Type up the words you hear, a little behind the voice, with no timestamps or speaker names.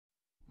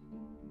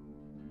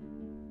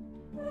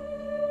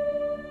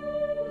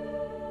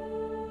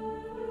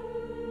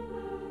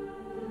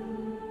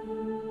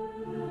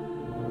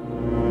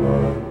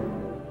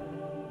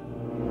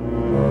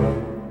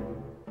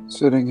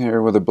Sitting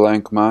here with a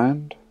blank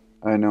mind,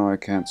 I know I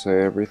can't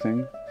say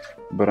everything,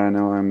 but I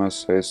know I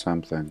must say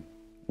something.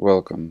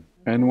 Welcome.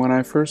 And when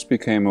I first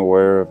became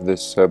aware of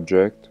this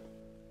subject,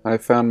 I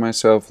found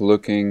myself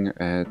looking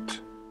at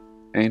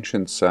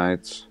ancient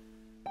sites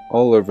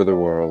all over the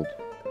world,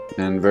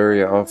 and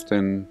very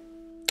often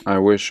I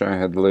wish I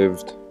had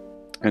lived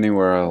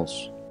anywhere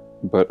else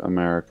but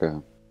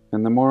America.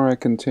 And the more I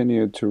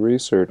continued to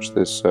research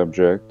this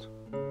subject,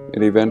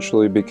 it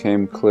eventually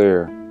became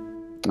clear,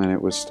 and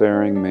it was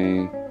staring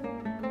me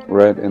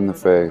right in the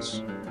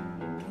face,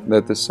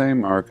 that the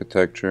same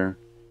architecture,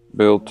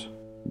 built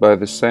by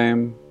the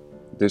same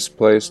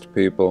displaced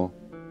people,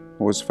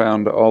 was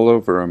found all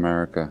over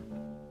America.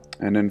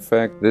 And in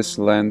fact, this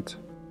lent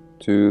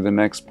to the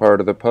next part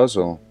of the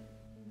puzzle.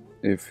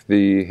 If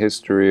the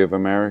history of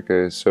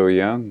America is so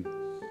young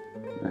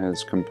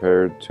as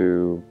compared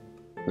to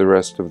the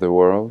rest of the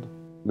world,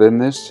 then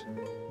this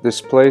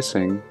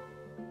displacing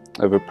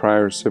of a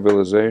prior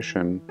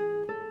civilization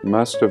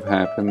must have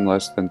happened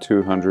less than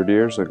 200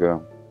 years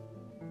ago.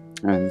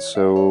 And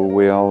so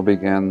we all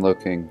began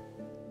looking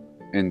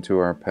into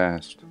our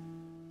past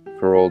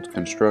for old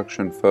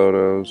construction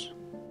photos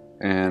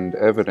and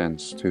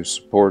evidence to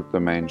support the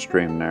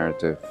mainstream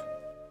narrative.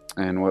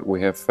 And what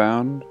we have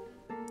found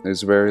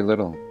is very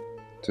little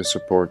to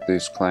support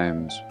these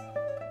claims,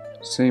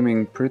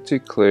 seeming pretty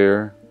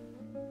clear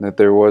that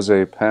there was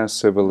a past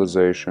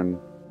civilization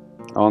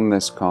on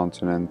this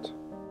continent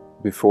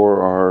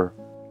before our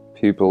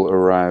people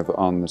arrive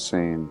on the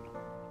scene.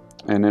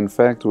 And in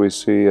fact, we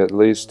see at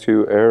least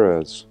two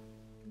eras.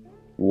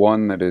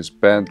 One that is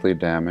badly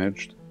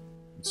damaged,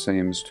 it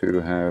seems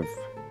to have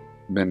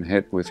been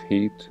hit with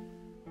heat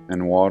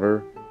and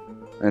water,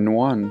 and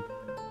one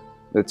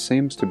that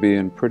seems to be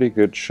in pretty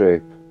good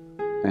shape.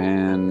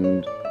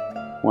 And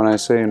when I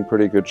say in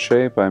pretty good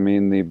shape, I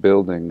mean the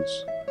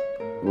buildings,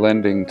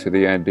 lending to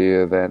the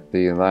idea that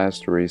the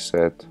last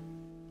reset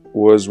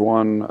was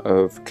one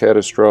of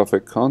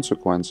catastrophic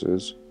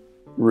consequences,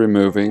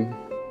 removing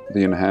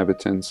the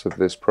inhabitants of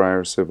this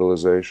prior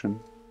civilization,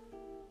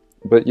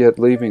 but yet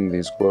leaving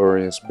these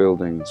glorious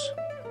buildings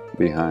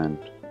behind.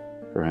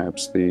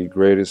 Perhaps the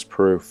greatest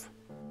proof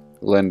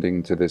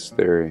lending to this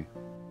theory.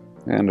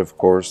 And of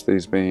course,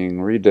 these being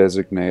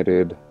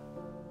redesignated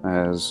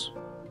as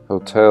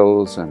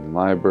hotels and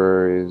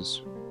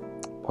libraries,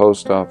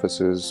 post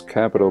offices,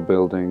 capitol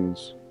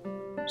buildings,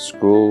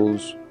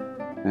 schools,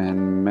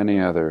 and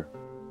many other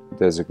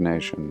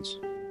designations.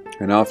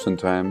 And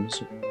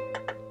oftentimes,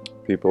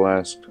 people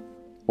asked,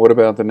 what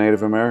about the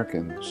Native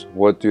Americans?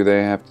 What do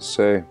they have to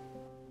say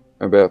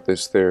about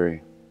this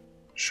theory?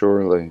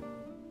 Surely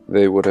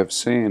they would have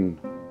seen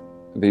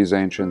these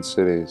ancient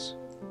cities,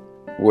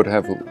 would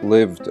have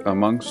lived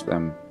amongst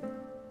them,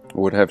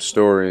 would have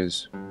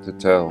stories to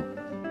tell.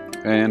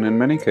 And in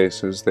many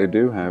cases, they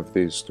do have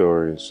these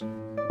stories.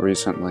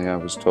 Recently, I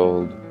was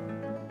told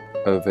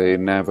of a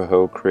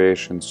Navajo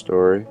creation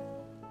story,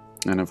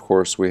 and of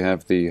course we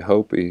have the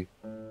Hopi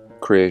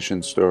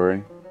creation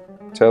story,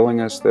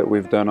 telling us that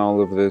we've done all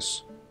of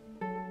this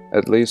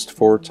at least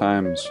 4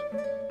 times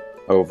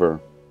over.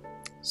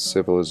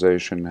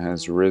 Civilization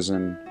has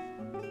risen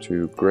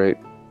to great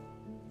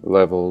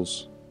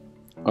levels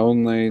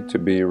only to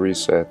be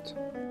reset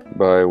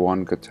by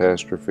one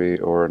catastrophe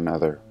or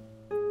another.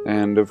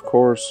 And of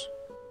course,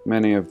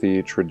 many of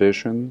the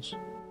traditions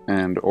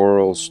and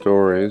oral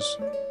stories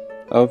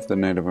of the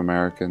Native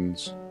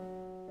Americans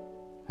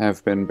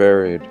have been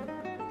buried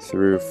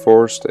through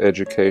forced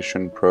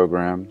education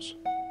programs,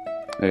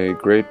 a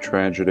great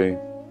tragedy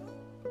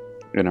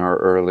in our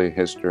early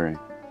history.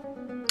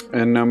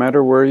 And no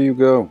matter where you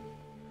go,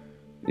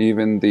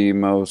 even the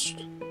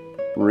most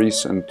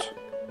recent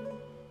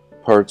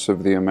parts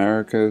of the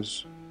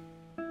Americas,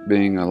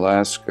 being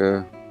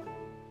Alaska,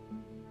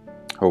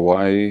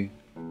 Hawaii,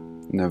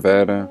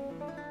 Nevada,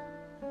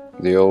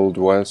 the Old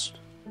West,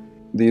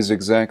 these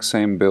exact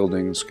same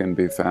buildings can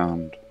be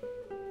found.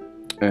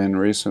 And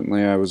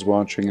recently I was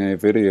watching a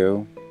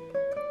video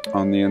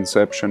on the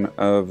inception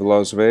of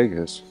Las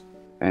Vegas,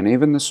 and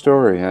even the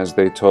story as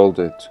they told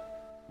it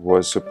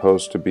was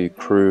supposed to be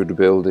crude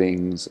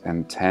buildings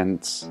and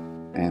tents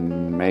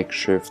and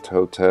makeshift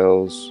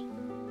hotels.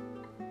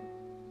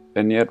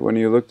 And yet when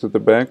you looked at the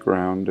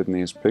background in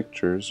these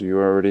pictures, you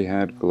already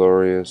had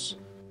glorious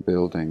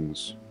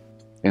buildings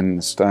in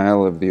the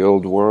style of the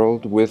old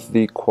world, with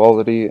the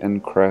quality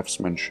and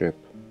craftsmanship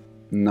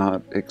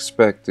not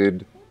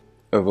expected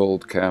of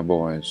old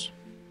cowboys.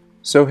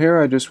 So here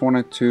I just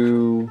wanted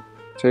to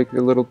take a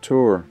little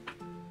tour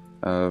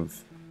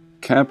of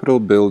Capitol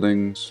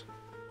buildings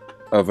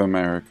of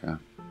America.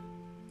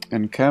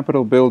 And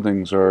Capitol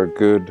buildings are a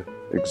good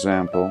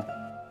example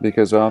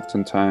because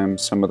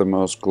oftentimes some of the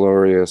most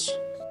glorious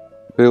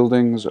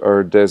buildings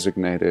are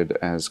designated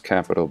as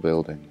Capitol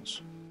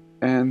buildings,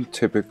 and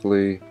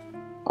typically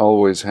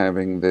always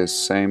having this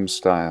same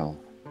style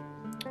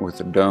with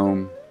a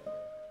dome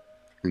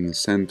in the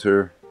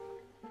center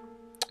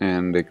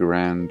and a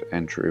grand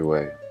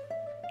entryway.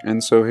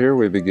 And so here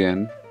we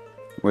begin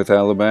with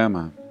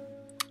Alabama.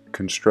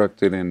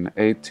 constructed in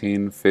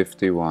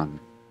 1851.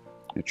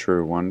 A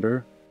true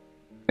wonder.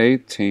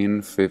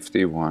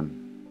 1851.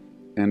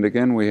 And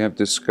again, we have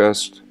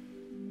discussed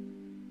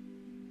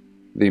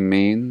the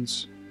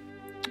means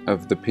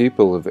of the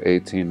people of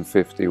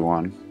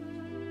 1851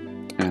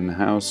 and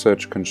how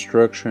such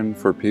construction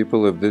for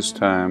people of this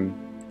time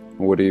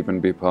would even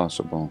be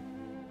possible.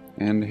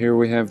 And here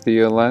we have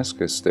the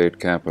Alaska state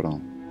capitol.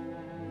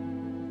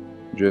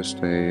 Just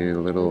a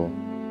little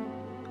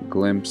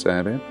glimpse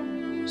at it,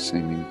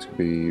 seeming to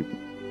be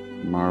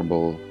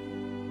marble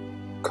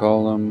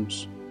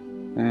columns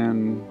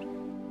and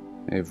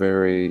a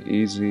very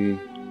easy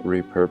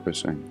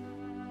repurposing.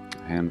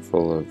 A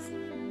handful of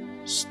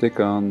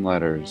stick-on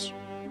letters.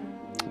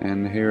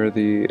 And here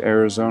the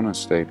Arizona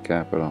state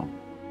capitol.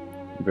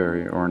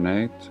 Very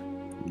ornate.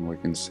 And we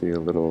can see a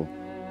little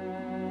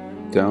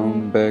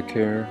dome back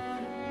here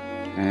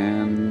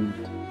and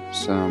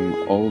some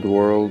old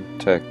world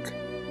tech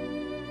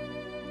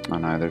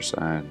on either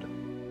side.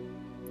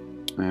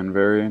 And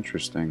very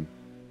interesting.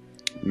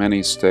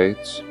 Many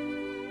states,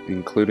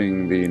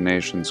 including the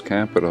nation's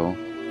capital,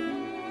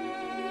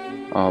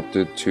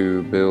 opted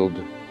to build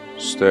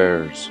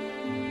stairs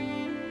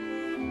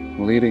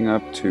leading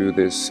up to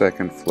this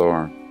second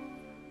floor,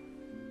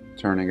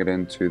 turning it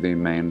into the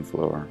main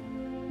floor.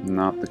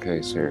 Not the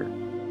case here.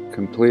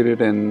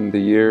 Completed in the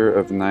year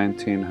of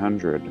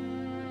 1900.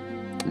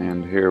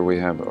 And here we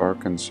have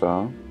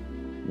Arkansas,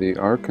 the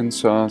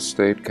Arkansas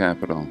state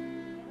capitol,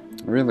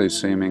 really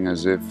seeming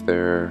as if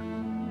there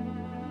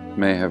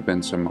may have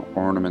been some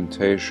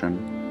ornamentation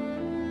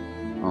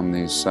on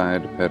these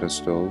side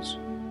pedestals.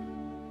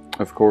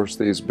 Of course,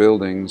 these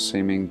buildings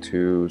seeming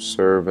to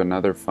serve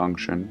another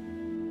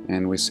function,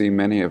 and we see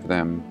many of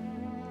them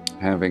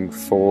having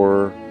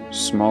 4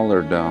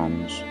 smaller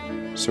domes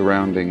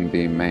surrounding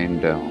the main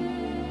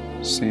dome,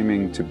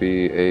 seeming to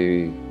be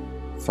a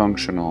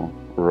functional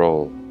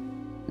role,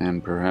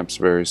 and perhaps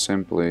very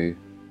simply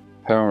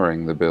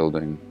powering the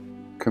building.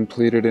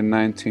 Completed in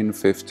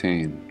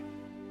 1915.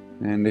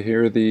 And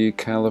here the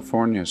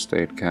California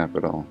state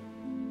capitol,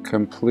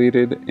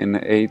 completed in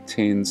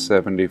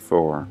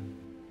 1874.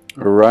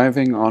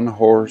 Arriving on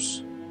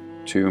horse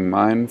to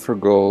mine for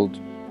gold,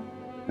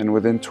 and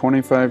within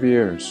 25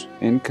 years,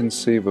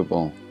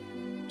 inconceivable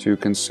to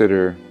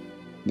consider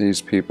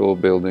these people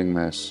building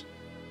this.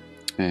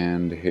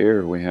 And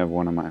here we have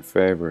one of my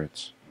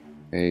favorites,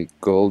 a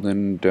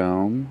golden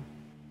dome,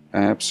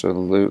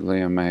 absolutely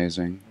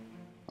amazing,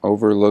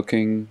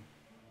 overlooking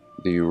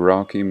the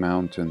Rocky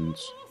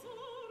Mountains,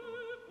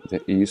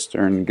 the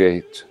Eastern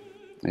Gate,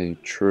 a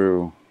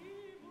true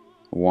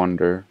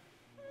wonder.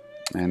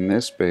 And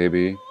this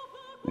baby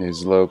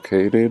is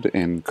located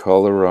in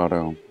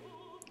Colorado,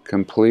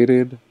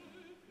 completed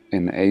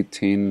in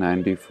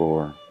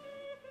 1894.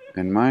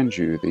 And mind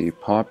you, the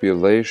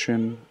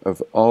population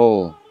of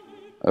all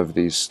of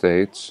these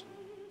states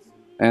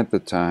at the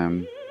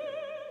time,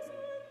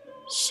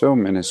 so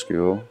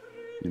minuscule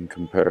in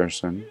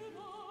comparison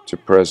to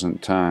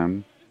present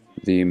time.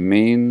 The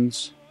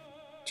means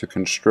to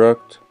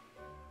construct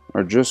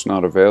are just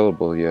not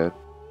available yet.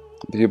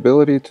 The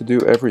ability to do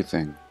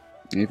everything,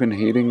 even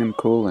heating and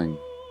cooling.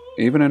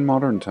 Even in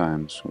modern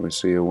times, we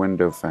see a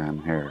window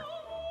fan here.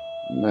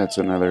 That's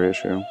another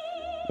issue.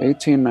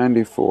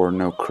 1894,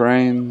 no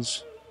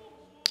cranes,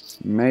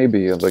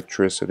 maybe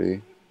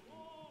electricity,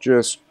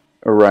 just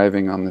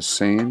arriving on the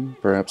scene,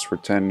 perhaps for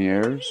 10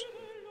 years.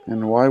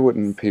 And why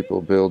wouldn't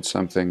people build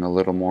something a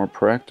little more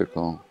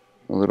practical,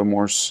 a little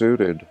more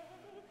suited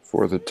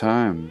for the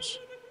times?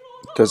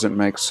 It doesn't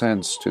make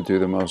sense to do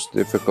the most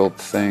difficult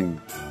thing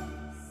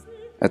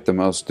at the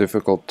most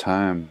difficult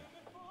time.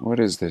 What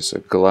is this, a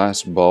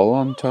glass ball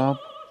on top?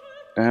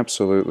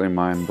 Absolutely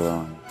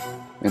mind-blowing.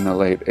 In the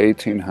late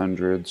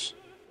 1800s,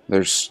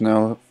 there's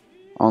snow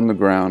on the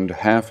ground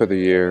half of the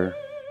year,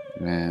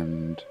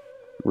 and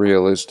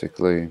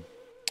realistically,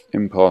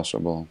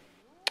 impossible.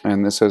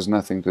 And this has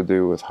nothing to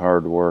do with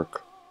hard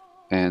work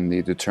and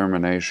the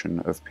determination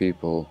of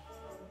people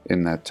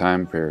in that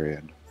time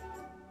period.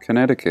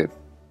 Connecticut,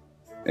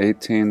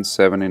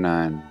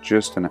 1879,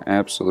 just an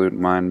absolute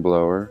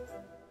mind-blower,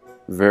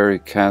 very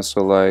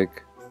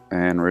castle-like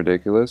and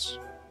ridiculous.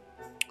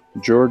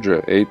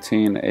 Georgia,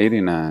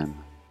 1889,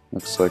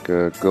 looks like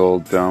a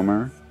gold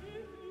domer.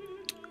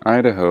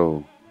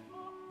 Idaho,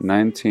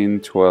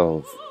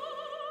 1912.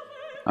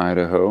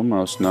 Idaho,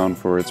 most known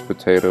for its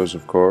potatoes,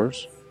 of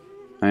course.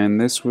 And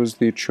this was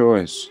the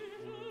choice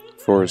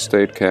for a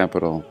state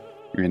capital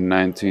in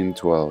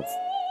 1912.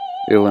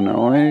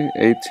 Illinois,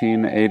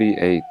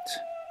 1888.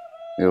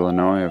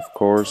 Illinois, of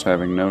course,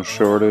 having no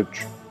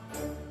shortage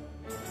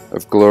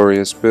of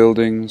glorious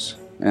buildings,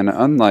 and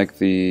unlike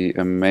the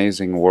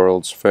amazing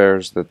World's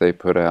Fairs that they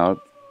put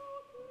out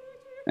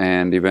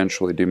and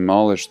eventually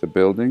demolished the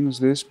buildings,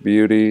 this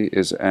beauty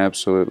is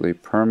absolutely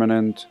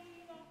permanent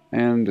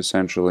and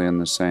essentially in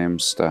the same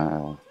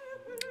style.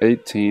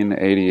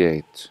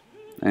 1888.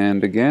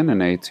 And again in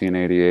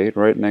 1888,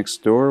 right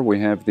next door, we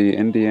have the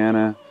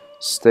Indiana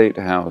State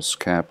House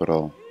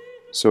Capitol.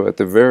 So at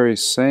the very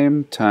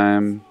same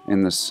time,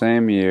 in the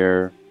same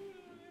year,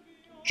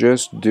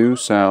 just due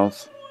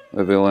south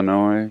of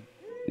Illinois,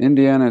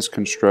 Indiana is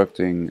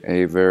constructing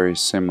a very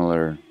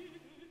similar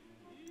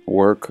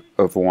work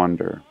of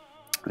wonder.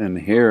 And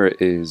here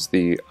is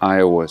the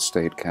Iowa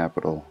State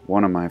Capitol,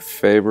 one of my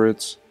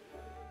favorites,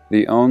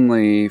 the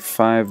only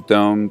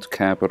five-domed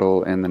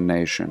capitol in the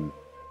nation.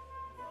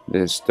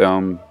 This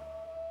dome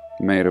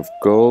made of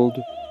gold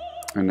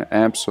and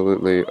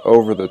absolutely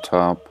over the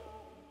top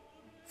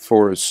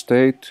for a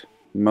state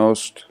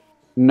most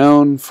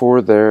known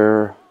for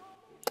their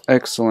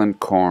excellent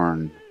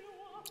corn,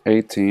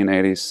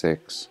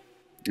 1886.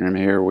 And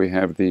here we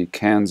have the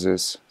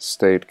Kansas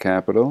State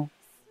Capitol,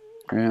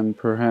 and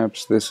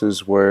perhaps this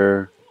is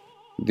where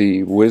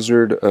the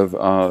Wizard of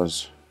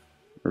Oz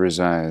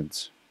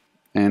resides.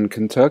 And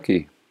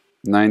Kentucky,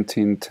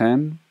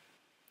 1910,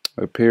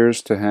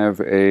 appears to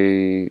have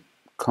a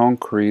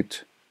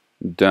concrete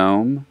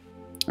dome,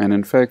 and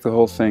in fact the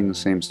whole thing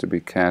seems to be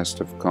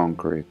cast of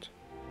concrete.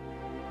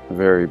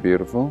 Very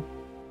beautiful.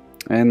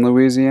 And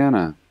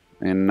Louisiana,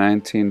 in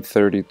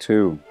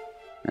 1932,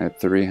 at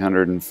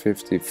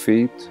 350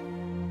 feet,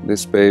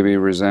 this baby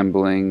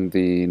resembling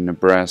the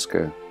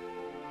Nebraska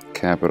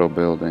Capitol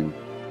building.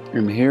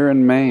 And here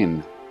in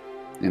Maine,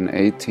 in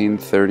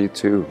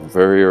 1832,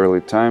 very early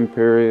time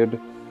period,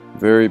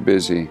 very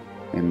busy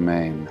in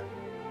Maine.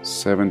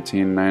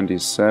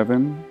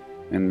 1797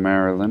 in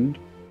Maryland,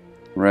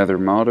 rather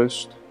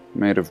modest,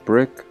 made of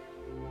brick,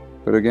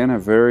 but again a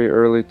very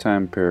early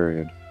time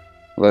period,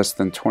 less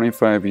than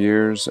 25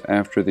 years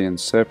after the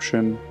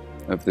inception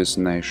of this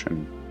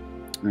nation.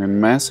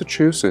 In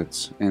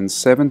Massachusetts in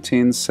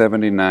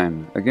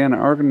 1779, again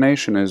our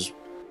nation is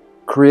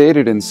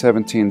created in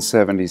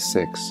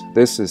 1776.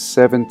 This is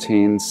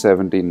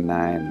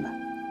 1779.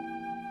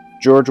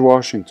 George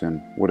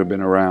Washington would have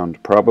been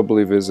around,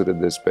 probably visited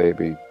this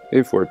baby,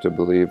 if we're to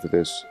believe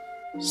this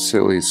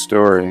silly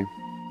story.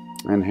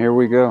 And here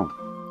we go.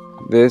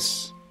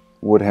 This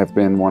would have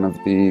been one of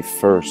the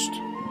first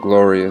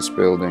glorious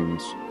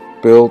buildings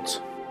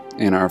built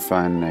in our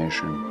fine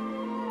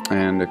nation,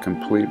 and a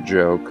complete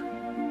joke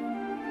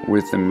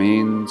with the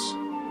means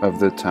of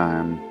the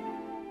time.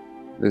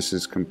 This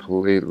is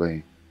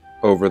completely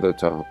over the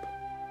top.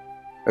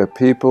 A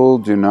people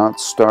do not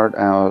start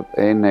out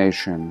a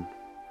nation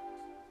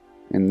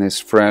in this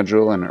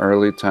fragile and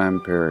early time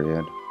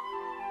period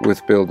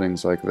with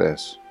buildings like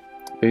this.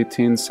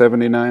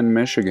 1879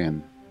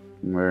 Michigan,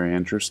 very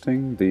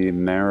interesting, the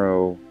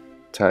narrow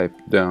type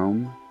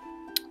dome,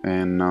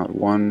 and not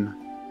one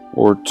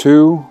or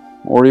two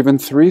or even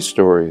 3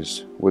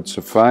 stories would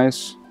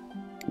suffice,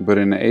 but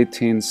in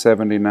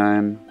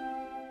 1879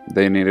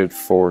 they needed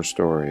 4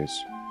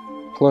 stories,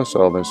 plus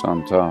all this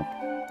on top.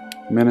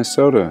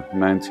 Minnesota,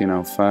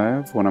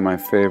 1905, one of my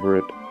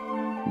favorite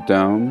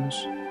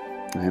domes,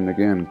 and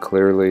again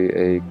clearly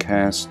a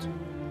cast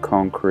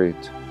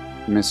concrete.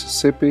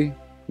 Mississippi,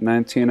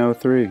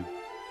 1903,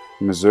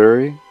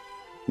 Missouri,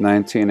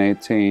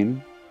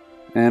 1918,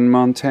 and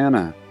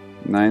Montana,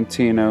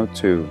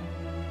 1902.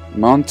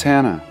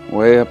 Montana,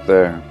 way up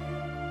there.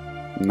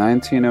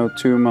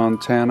 1902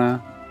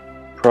 Montana,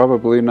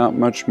 probably not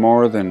much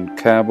more than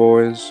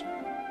cowboys,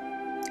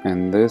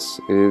 and this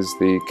is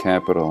the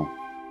capital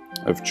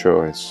of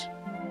choice.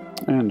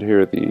 And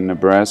here the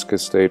Nebraska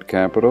State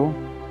Capitol,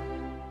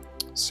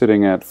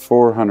 sitting at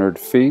 400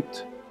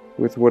 feet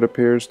with what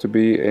appears to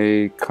be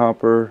a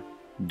copper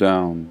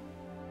dome,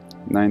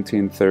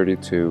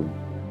 1932.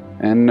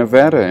 And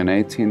Nevada in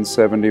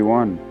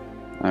 1871.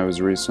 I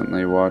was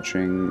recently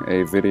watching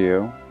a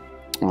video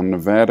on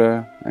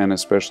Nevada and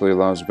especially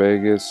Las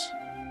Vegas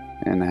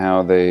and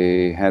how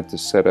they had to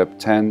set up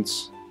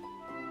tents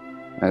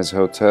as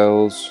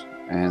hotels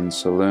and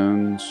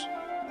saloons,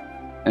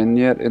 and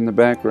yet in the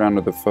background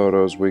of the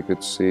photos we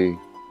could see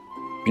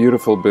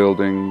beautiful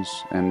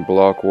buildings and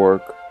block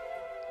work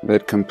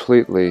that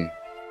completely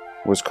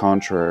was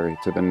contrary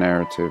to the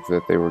narrative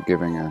that they were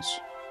giving us.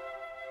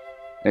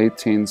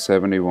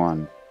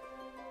 1871,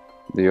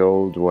 the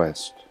Old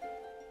West.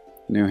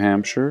 New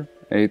Hampshire,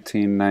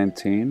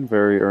 1819,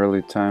 very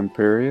early time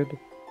period,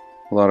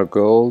 a lot of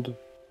gold,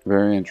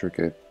 very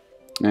intricate.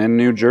 And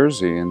New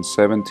Jersey in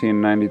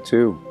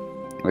 1792,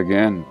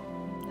 again,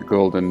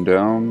 golden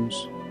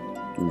domes,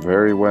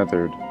 very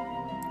weathered,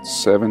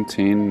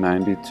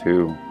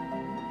 1792.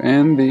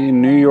 And the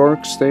New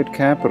York State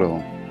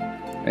Capitol,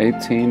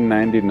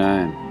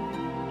 1899,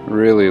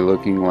 really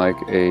looking like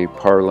a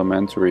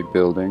parliamentary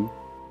building.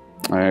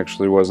 I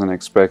actually wasn't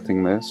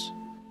expecting this.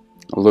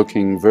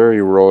 Looking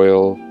very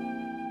royal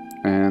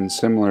and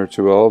similar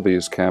to all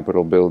these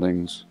Capitol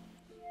buildings.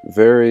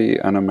 Very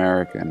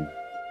un-American.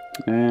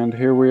 And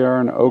here we are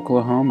in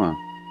Oklahoma.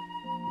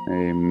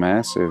 A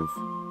massive,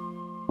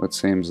 what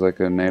seems like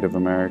a Native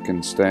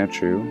American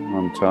statue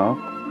on top,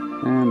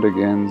 and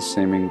again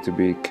seeming to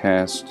be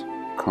cast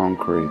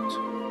concrete.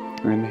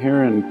 And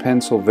here in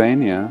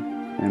Pennsylvania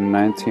in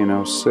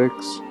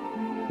 1906,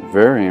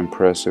 very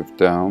impressive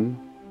dome.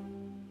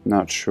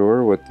 Not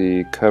sure what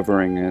the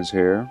covering is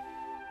here.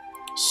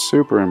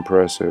 Super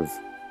impressive.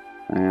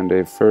 and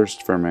a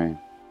first for me.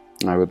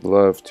 I would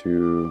love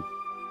to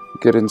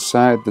get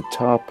inside the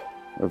top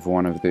of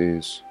one of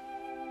these.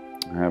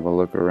 Have a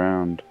look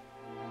around.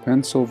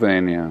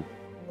 Pennsylvania.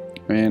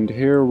 And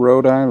here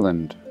Rhode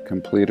Island,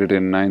 completed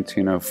in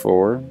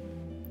 1904.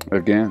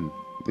 Again,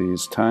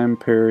 these time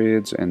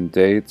periods and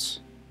dates,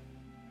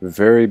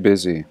 very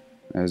busy,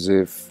 as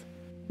if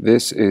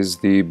this is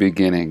the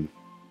beginning.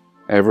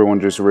 Everyone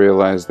just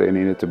realized they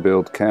needed to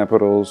build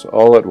capitals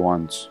all at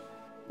once,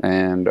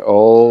 and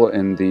all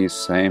in the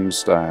same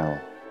style.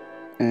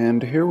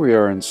 And here we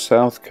are in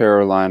South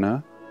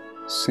Carolina,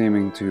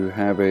 seeming to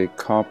have a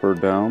copper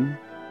dome.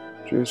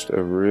 Just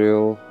a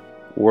real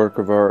work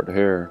of art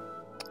here,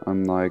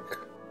 unlike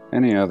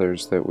any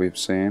others that we've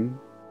seen.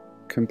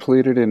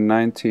 Completed in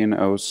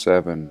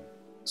 1907.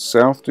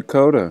 South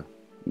Dakota,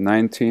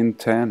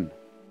 1910.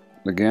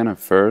 Again a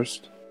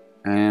first,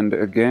 and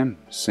again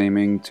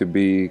seeming to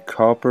be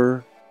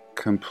copper,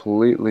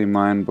 completely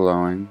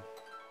mind-blowing.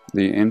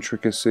 The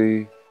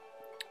intricacy,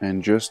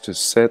 and just to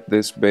set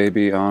this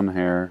baby on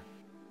here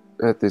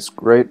at this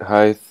great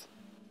height,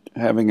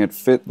 having it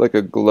fit like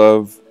a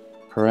glove,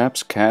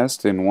 perhaps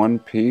cast in one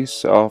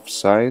piece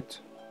off-site,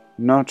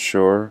 not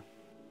sure.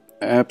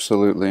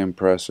 Absolutely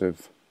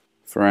impressive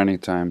for any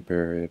time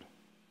period.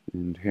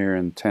 And here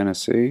in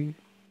Tennessee,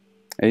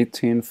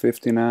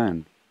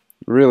 1859.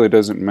 Really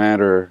doesn't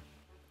matter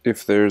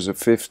if there's a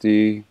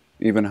 50,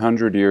 even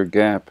 100-year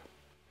gap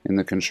in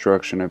the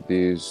construction of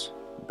these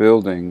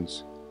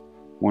buildings.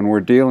 When we're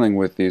dealing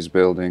with these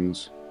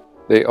buildings,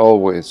 they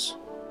always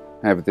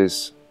have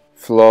this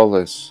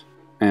flawless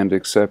and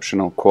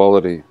exceptional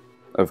quality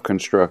of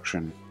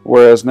construction.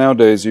 Whereas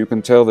nowadays you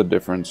can tell the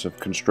difference of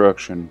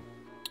construction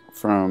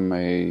from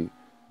a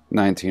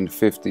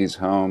 1950s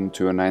home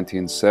to a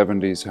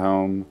 1970s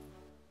home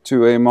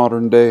to a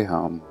modern day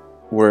home.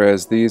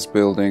 Whereas these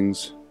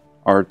buildings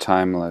are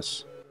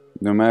timeless,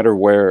 no matter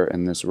where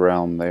in this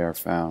realm they are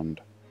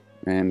found.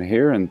 And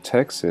here in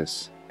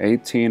Texas,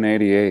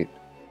 1888,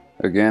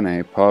 again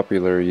a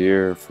popular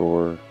year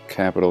for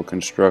capital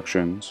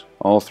constructions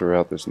all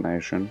throughout this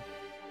nation,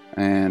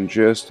 and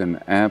just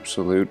an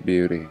absolute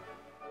beauty.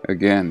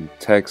 Again,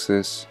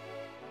 Texas,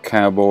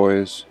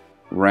 cowboys,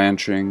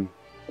 ranching,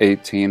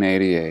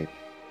 1888,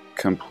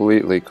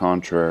 completely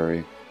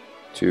contrary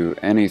to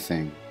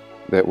anything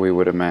that we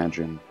would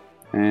imagine.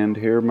 And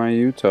here my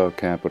Utah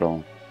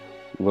capital,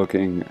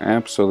 looking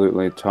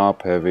absolutely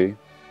top-heavy,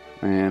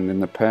 and in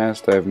the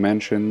past I've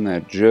mentioned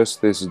that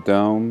just this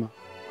dome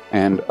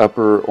and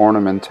upper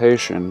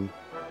ornamentation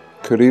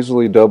could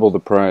easily double the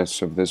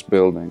price of this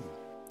building.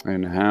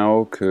 And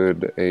how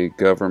could a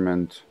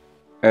government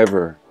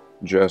ever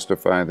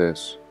justify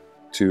this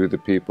to the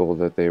people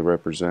that they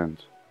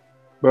represent?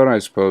 But I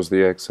suppose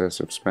the excess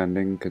of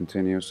spending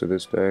continues to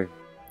this day,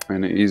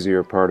 an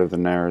easier part of the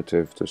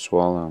narrative to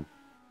swallow.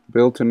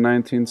 Built in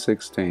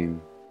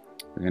 1916,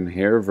 in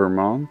here,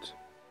 Vermont,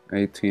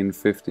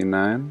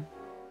 1859,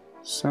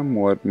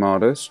 somewhat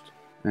modest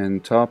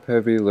and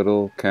top-heavy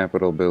little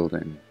capitol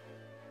building.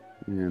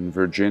 In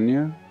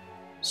Virginia,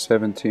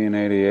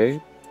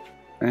 1788,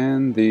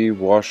 and the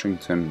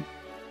Washington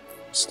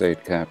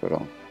state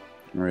capitol.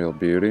 Real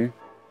beauty,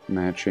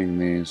 matching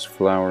these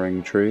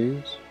flowering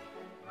trees.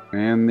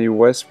 And the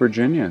West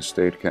Virginia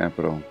state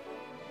capitol.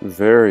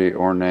 Very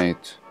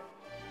ornate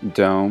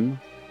dome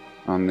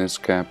on this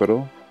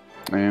capitol,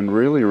 and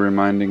really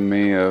reminding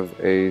me of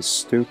a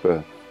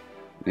stupa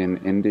in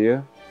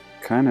India.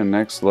 Kind of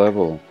next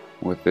level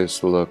with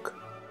this look,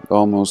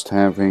 almost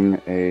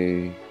having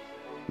a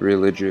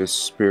religious,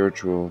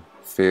 spiritual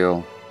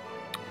feel,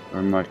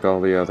 unlike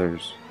all the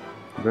others.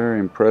 Very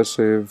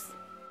impressive,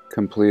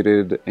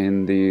 completed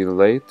in the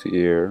late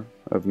year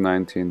of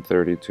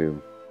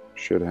 1932.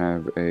 Should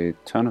have a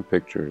ton of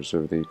pictures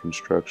of the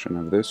construction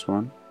of this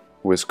one.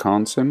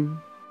 Wisconsin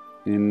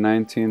in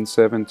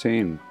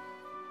 1917.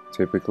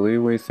 Typically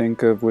we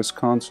think of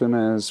Wisconsin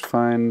as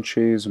fine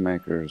cheese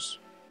makers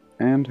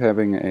and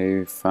having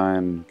a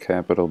fine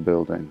capitol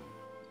building.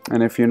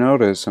 And if you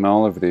notice in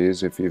all of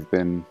these, if you've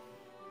been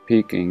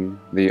peeking,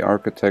 the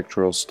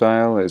architectural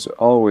style is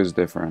always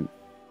different,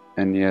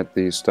 and yet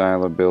the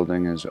style of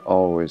building is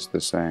always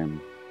the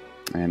same.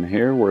 And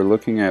here we're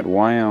looking at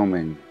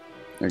Wyoming.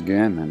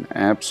 Again, an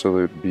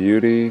absolute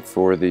beauty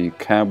for the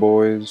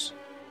cowboys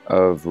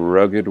of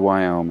rugged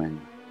Wyoming.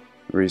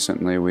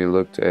 Recently we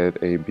looked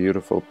at a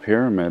beautiful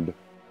pyramid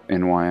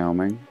in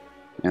Wyoming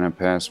in a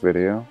past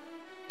video.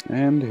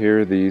 And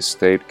here the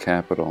state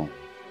capitol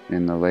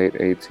in the late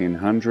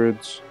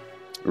 1800s.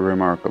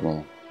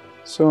 Remarkable.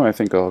 So I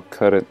think I'll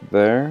cut it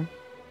there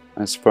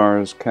as far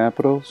as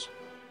capitals.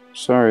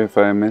 Sorry if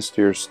I missed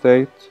your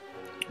state,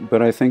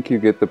 but I think you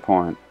get the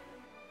point.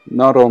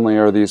 Not only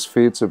are these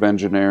feats of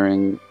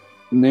engineering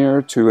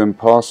near to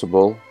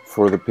impossible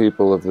for the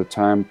people of the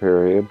time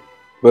period,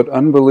 but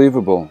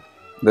unbelievable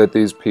that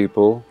these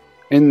people,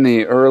 in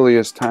the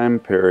earliest time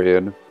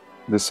period,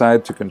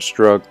 decide to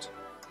construct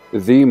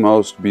the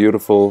most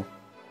beautiful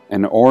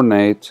and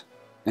ornate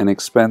and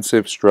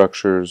expensive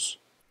structures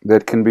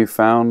that can be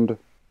found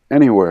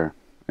anywhere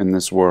in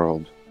this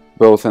world.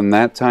 both in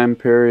that time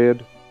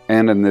period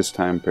and in this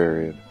time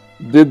period?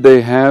 Did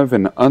they have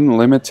an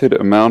unlimited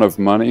amount of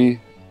money,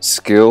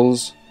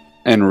 skills,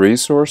 and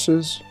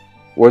resources?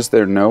 Was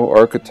there no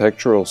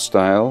architectural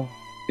style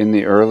in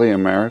the early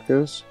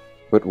Americas,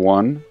 but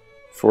one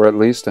for at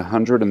least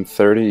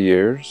 130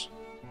 years?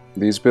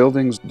 These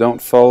buildings don't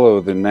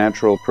follow the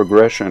natural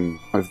progression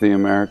of the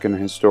American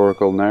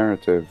historical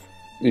narrative.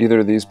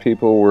 Either these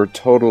people were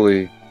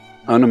totally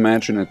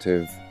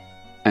unimaginative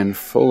and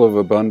full of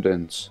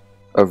abundance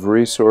of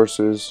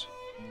resources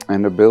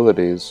and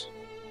abilities,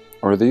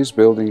 or these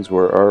buildings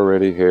were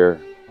already here.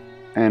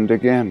 And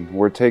again,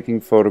 we're taking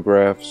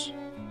photographs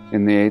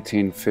in the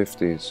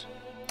 1850s,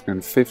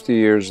 and 50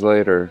 years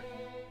later,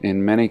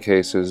 in many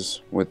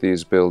cases with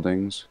these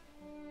buildings,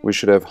 we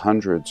should have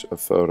hundreds of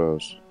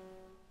photos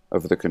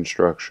of the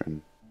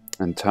construction.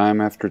 And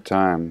time after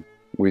time,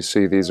 we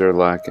see these are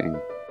lacking.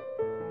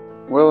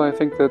 Well, I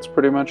think that's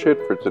pretty much it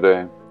for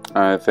today.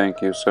 I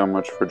thank you so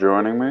much for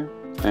joining me,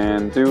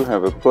 and do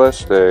have a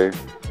blessed day.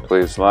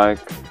 Please like,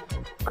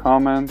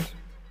 comment,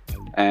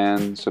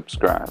 and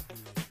subscribe.